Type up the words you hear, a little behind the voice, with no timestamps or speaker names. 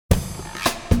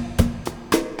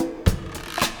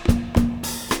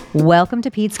Welcome to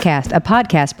Peds Cast, a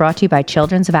podcast brought to you by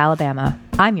Children's of Alabama.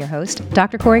 I'm your host,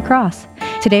 Dr. Corey Cross.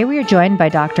 Today we are joined by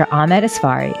Dr. Ahmed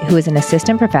Asfari, who is an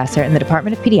assistant professor in the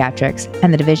Department of Pediatrics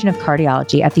and the Division of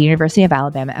Cardiology at the University of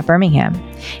Alabama at Birmingham.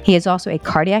 He is also a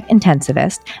cardiac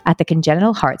intensivist at the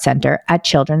Congenital Heart Center at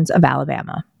Children's of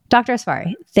Alabama. Dr.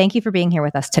 Asfari, thank you for being here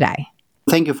with us today.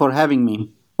 Thank you for having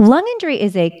me. Lung injury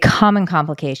is a common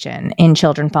complication in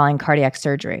children following cardiac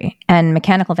surgery, and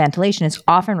mechanical ventilation is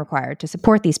often required to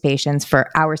support these patients for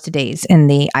hours to days in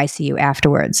the ICU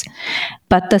afterwards.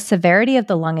 But the severity of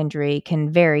the lung injury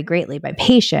can vary greatly by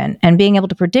patient, and being able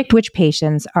to predict which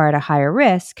patients are at a higher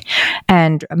risk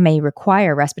and may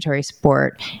require respiratory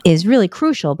support is really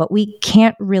crucial, but we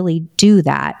can't really do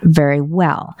that very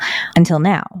well until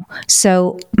now.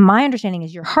 So my understanding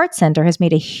is your heart center has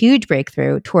made a huge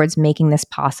breakthrough towards making this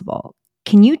possible.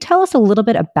 Can you tell us a little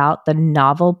bit about the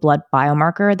novel blood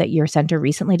biomarker that your center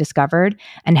recently discovered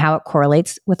and how it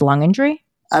correlates with lung injury?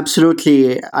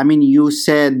 Absolutely. I mean, you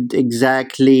said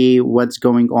exactly what's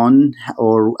going on,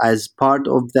 or as part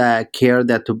of the care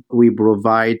that we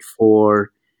provide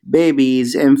for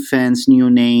babies, infants,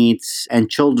 neonates, and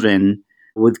children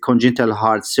with congenital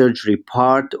heart surgery.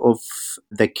 Part of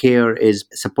the care is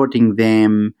supporting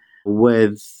them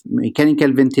with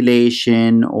mechanical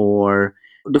ventilation or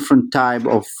different type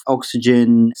of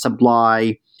oxygen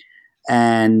supply.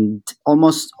 And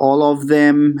almost all of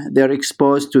them, they're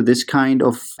exposed to this kind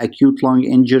of acute lung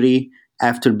injury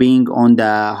after being on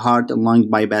the heart and lung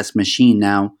bypass machine.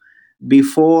 Now,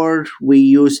 before we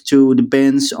used to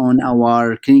depend on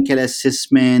our clinical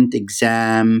assessment,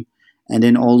 exam, and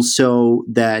then also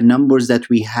the numbers that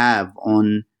we have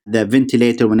on the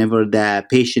ventilator whenever the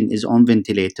patient is on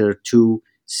ventilator to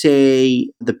say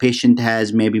the patient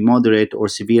has maybe moderate or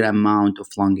severe amount of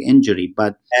lung injury.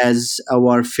 But as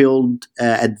our field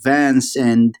advanced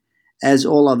and as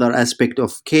all other aspect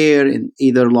of care,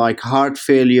 either like heart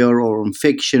failure or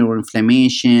infection or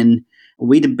inflammation,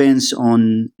 we depends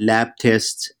on lab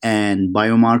tests and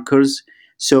biomarkers.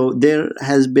 So there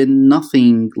has been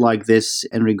nothing like this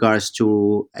in regards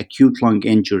to acute lung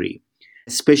injury,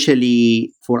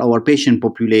 especially for our patient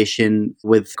population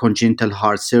with congenital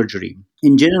heart surgery.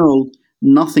 In general,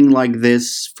 nothing like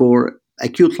this for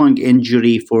acute lung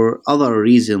injury for other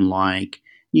reasons like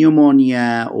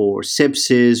pneumonia or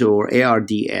sepsis or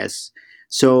ARDS.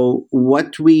 So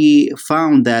what we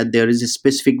found that there is a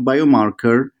specific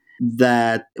biomarker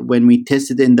that when we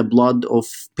tested in the blood of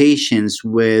patients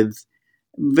with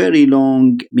very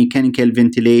long mechanical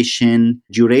ventilation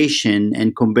duration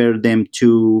and compare them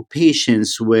to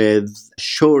patients with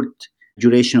short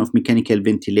duration of mechanical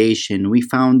ventilation, we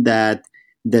found that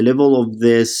the level of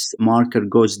this marker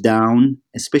goes down,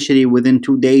 especially within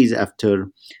 2 days after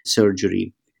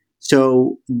surgery.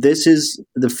 So this is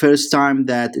the first time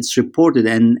that it's reported,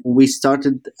 and we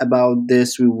started about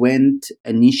this. We went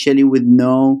initially with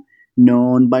no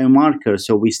known biomarker.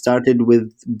 So we started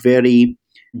with very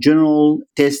general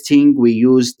testing. We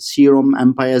used Serum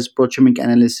unbiased proteomic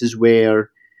analysis where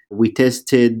we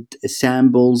tested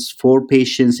samples for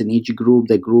patients in each group,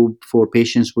 the group for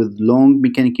patients with long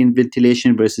mechanical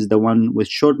ventilation versus the one with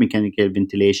short mechanical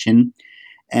ventilation.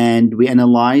 And we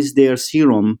analyzed their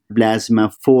serum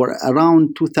plasma for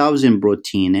around 2,000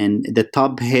 protein. And the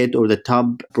top hit or the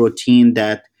top protein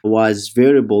that was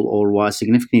variable or was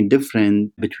significantly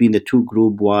different between the two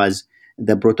groups was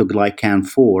the Proteoglycan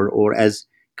 4, or as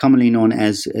commonly known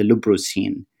as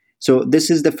leuprocine. So this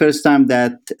is the first time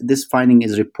that this finding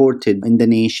is reported in the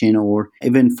nation or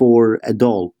even for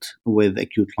adult with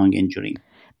acute lung injury.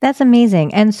 That's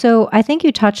amazing. And so I think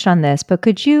you touched on this, but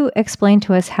could you explain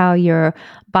to us how your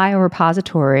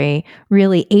biorepository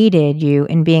really aided you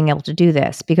in being able to do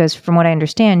this? Because from what I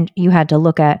understand, you had to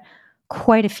look at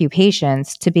quite a few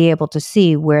patients to be able to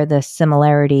see where the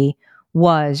similarity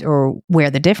was or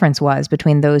where the difference was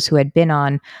between those who had been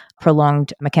on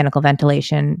prolonged mechanical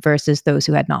ventilation versus those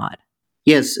who had not.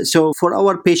 Yes. So for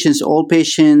our patients, all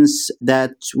patients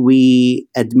that we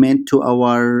admit to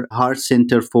our heart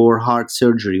center for heart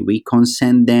surgery, we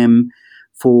consent them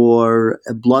for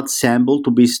a blood sample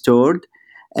to be stored.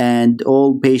 And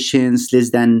all patients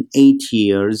less than 8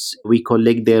 years, we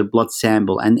collect their blood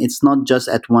sample. And it's not just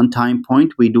at one time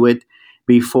point. We do it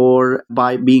before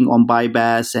by being on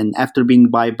bypass and after being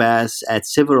bypass at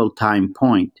several time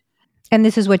point. And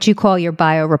this is what you call your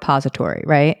biorepository,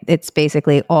 right? It's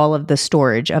basically all of the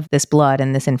storage of this blood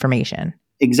and this information.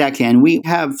 Exactly. And we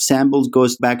have samples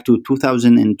goes back to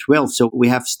 2012. So we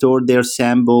have stored their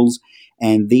samples,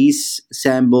 and these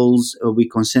samples, we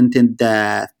consented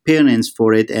the parents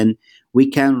for it, and we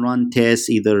can run tests,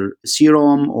 either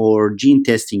serum or gene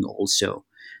testing also.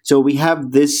 So we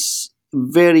have this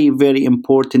very, very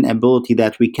important ability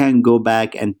that we can go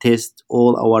back and test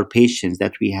all our patients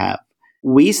that we have.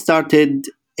 We started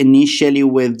initially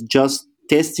with just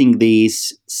testing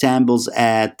these samples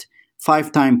at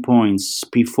 5 time points: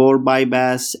 before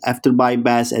bypass, after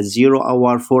bypass, at 0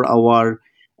 hour, 4 hour,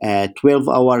 12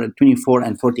 hour, 24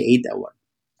 and 48 hour.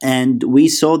 And we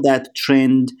saw that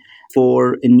trend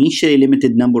for initially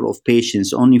limited number of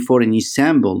patients, only 4 in each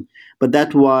sample. But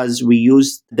that was, we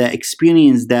used the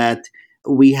experience that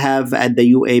we have at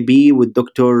the UAB with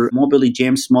Dr. Mobley,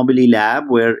 James Mobley lab,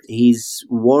 where he's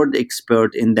world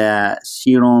expert in the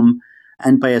serum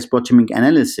unbiased proteomic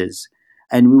analysis.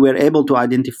 And we were able to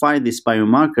identify this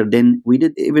biomarker. Then we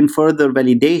did even further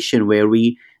validation where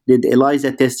we did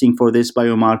ELISA testing for this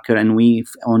biomarker, and we,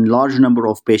 on large number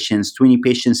of patients, 20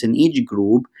 patients in each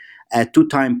group, at 2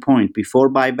 time point: before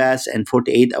bypass and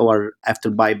 48 hour after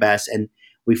bypass. And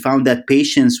we found that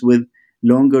patients with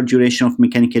longer duration of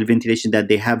mechanical ventilation, that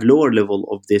they have lower level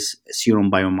of this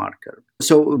serum biomarker.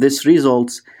 So these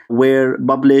results were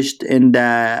published in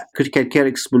the Critical Care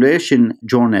Exploration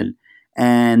Journal.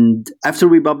 And after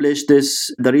we published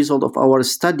this, the result of our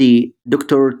study,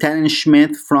 Dr. Tannen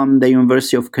Schmidt from the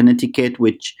University of Connecticut,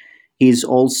 which is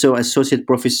also associate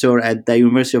professor at the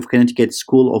University of Connecticut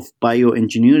School of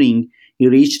Bioengineering, he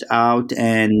reached out,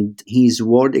 and he's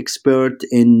world expert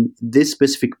in this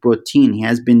specific protein. He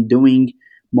has been doing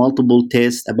multiple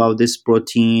tests about this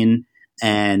protein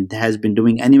and has been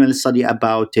doing animal study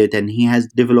about it, and he has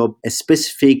developed a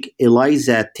specific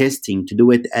ELISA testing to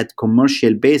do it at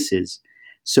commercial basis.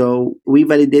 So we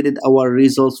validated our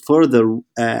results further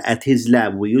at his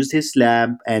lab. We used his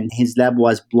lab, and his lab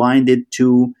was blinded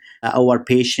to our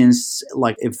patients,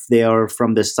 like if they are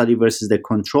from the study versus the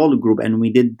control group, and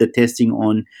we did the testing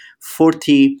on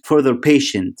 40 further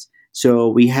patients. So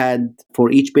we had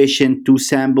for each patient 2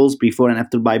 samples before and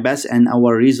after bypass, and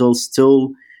our results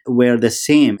still were the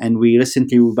same. And we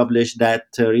recently published that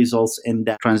results in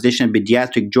the Translational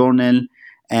Pediatric Journal,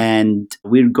 and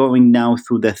we're going now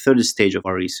through the third stage of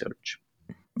our research.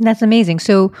 That's amazing.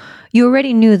 So you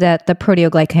already knew that the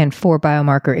proteoglycan 4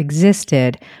 biomarker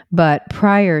existed, but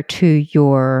prior to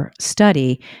your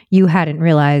study, you hadn't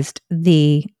realized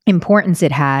the importance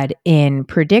it had in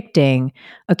predicting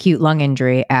acute lung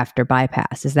injury after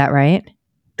bypass. Is that right?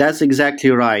 That's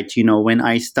exactly right. When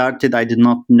I started, I did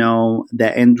not know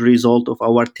the end result of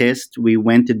our test. We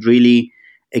went really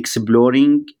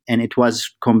exploring, and it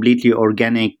was completely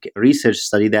organic research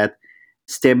study that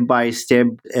step by step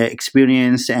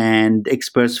experience and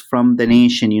experts from the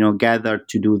nation, gathered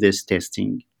to do this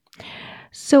testing.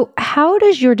 So, how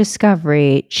does your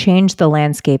discovery change the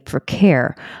landscape for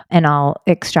care? And I'll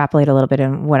extrapolate a little bit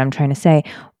in what I'm trying to say.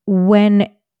 When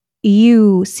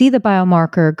you see the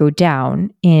biomarker go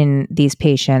down in these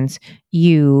patients,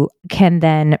 you can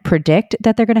then predict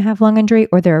that they're going to have lung injury,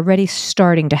 or they're already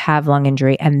starting to have lung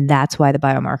injury, and that's why the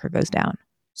biomarker goes down.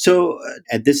 So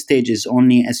at this stage is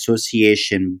only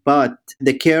association, but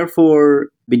the care for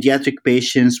pediatric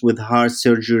patients with heart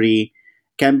surgery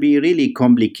can be really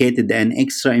complicated, and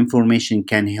extra information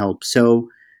can help. So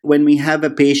when we have a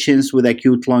patient with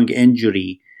acute lung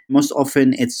injury, most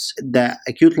often it's the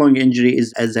acute lung injury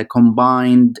is as a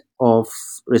combined of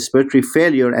respiratory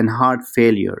failure and heart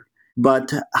failure.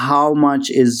 But how much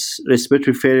is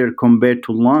respiratory failure compared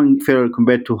to lung failure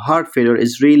compared to heart failure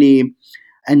is really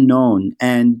unknown.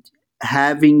 And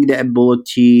having the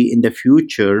ability in the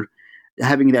future,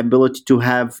 having the ability to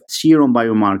have serum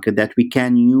biomarker that we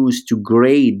can use to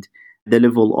grade the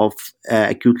level of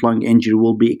acute lung injury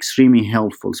will be extremely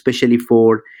helpful, especially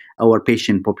for our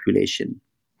patient population.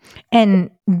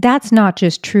 And that's not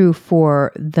just true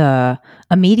for the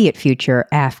immediate future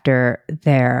after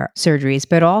their surgeries,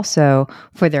 but also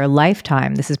for their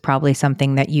lifetime. This is probably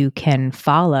something that you can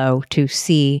follow to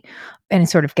see and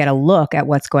sort of get a look at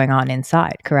what's going on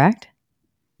inside, correct?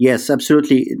 Yes,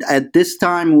 absolutely. At this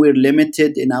time, we're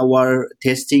limited in our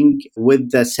testing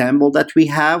with the sample that we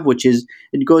have, which is,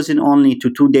 it goes in only to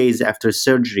 2 days after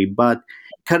surgery. But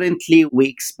currently, we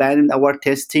expanded our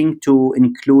testing to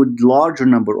include larger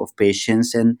number of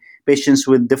patients, and patients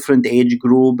with different age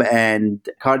group and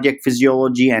cardiac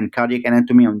physiology and cardiac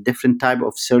anatomy on different type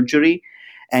of surgery,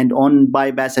 and on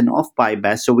bypass and off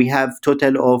bypass. So we have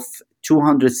total of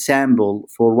 200 sample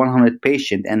for 100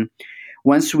 patient. And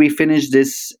once we finish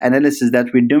this analysis that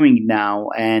we're doing now,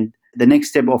 and the next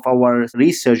step of our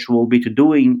research will be to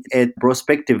doing it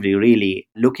prospectively, really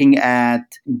looking at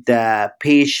the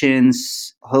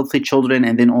patients, healthy children,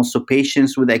 and then also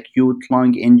patients with acute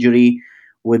lung injury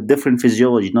with different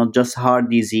physiology, not just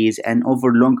heart disease, and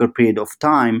over longer period of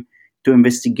time to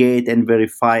investigate and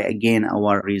verify again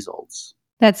our results.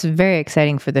 That's very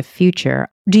exciting for the future.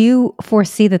 Do you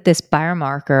foresee that this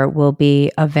biomarker will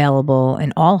be available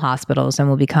in all hospitals and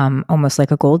will become almost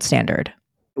like a gold standard?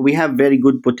 We have very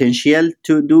good potential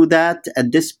to do that.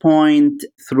 At this point,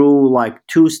 through like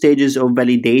 2 stages of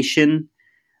validation,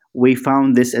 we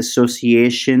found this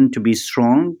association to be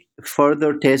strong.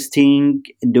 Further testing,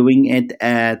 doing it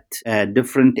at a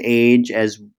different age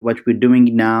as what we're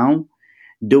doing now,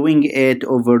 doing it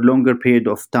over a longer period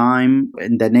of time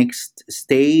in the next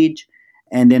stage,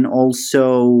 and then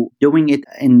also doing it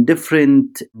in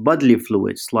different bodily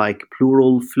fluids like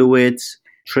pleural fluids,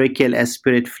 tracheal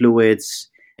aspirate fluids,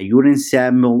 a urine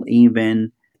sample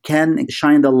even, can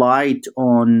shine the light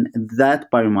on that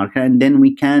biomarker, and then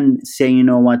we can say, you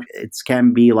know what, it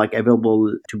can be like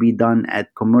available to be done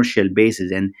at commercial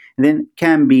basis, and then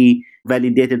can be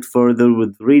validated further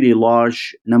with really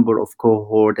large number of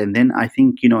cohort, and then I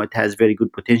think it has very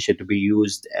good potential to be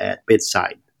used at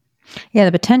bedside. Yeah,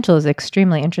 the potential is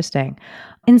extremely interesting.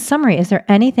 In summary, is there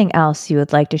anything else you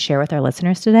would like to share with our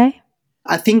listeners today?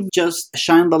 I think just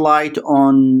shine the light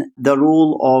on the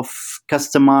role of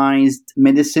customized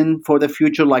medicine for the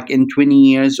future, like in 20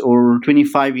 years or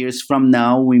 25 years from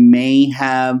now, we may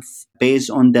have,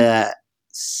 based on the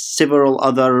several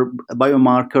other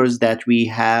biomarkers that we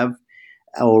have,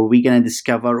 or we're going to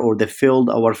discover, or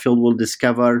our field will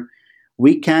discover,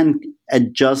 we can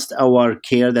adjust our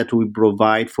care that we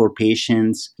provide for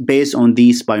patients based on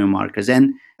these biomarkers.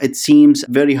 And it seems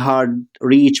very hard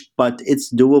reach, but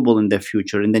it's doable in the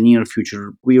future, in the near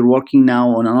future. We are working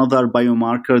now on another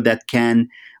biomarker that can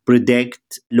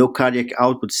predict low cardiac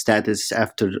output status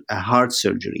after a heart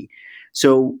surgery.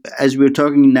 So as we're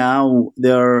talking now,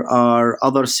 there are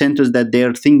other centers that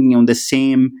they're thinking on the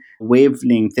same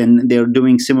wavelength, and they're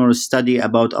doing similar study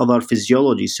about other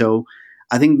physiology. So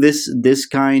I think this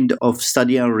kind of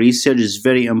study and research is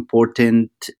very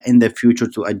important in the future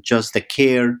to adjust the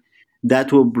care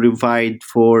that will provide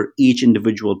for each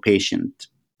individual patient.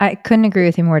 I couldn't agree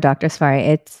with you more, Dr. Safari.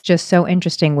 It's just so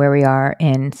interesting where we are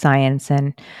in science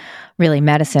and really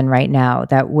medicine right now,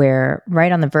 that we're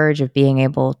right on the verge of being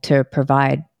able to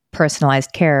provide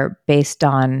personalized care based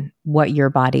on what your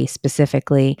body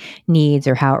specifically needs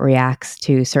or how it reacts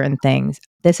to certain things.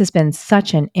 This has been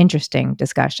such an interesting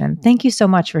discussion. Thank you so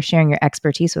much for sharing your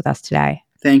expertise with us today.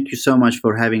 Thank you so much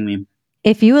for having me.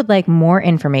 If you would like more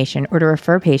information or to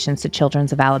refer patients to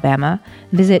Children's of Alabama,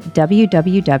 visit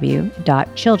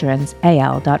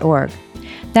www.childrensal.org.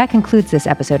 That concludes this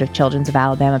episode of Children's of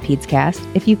Alabama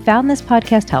PedsCast. If you found this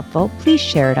podcast helpful, please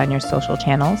share it on your social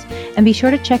channels and be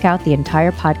sure to check out the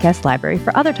entire podcast library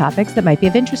for other topics that might be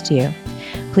of interest to you.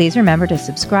 Please remember to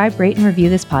subscribe, rate, and review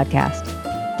this podcast.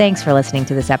 Thanks for listening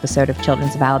to this episode of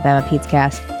Children's of Alabama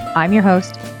PedsCast. I'm your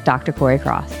host, Dr. Corey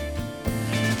Cross.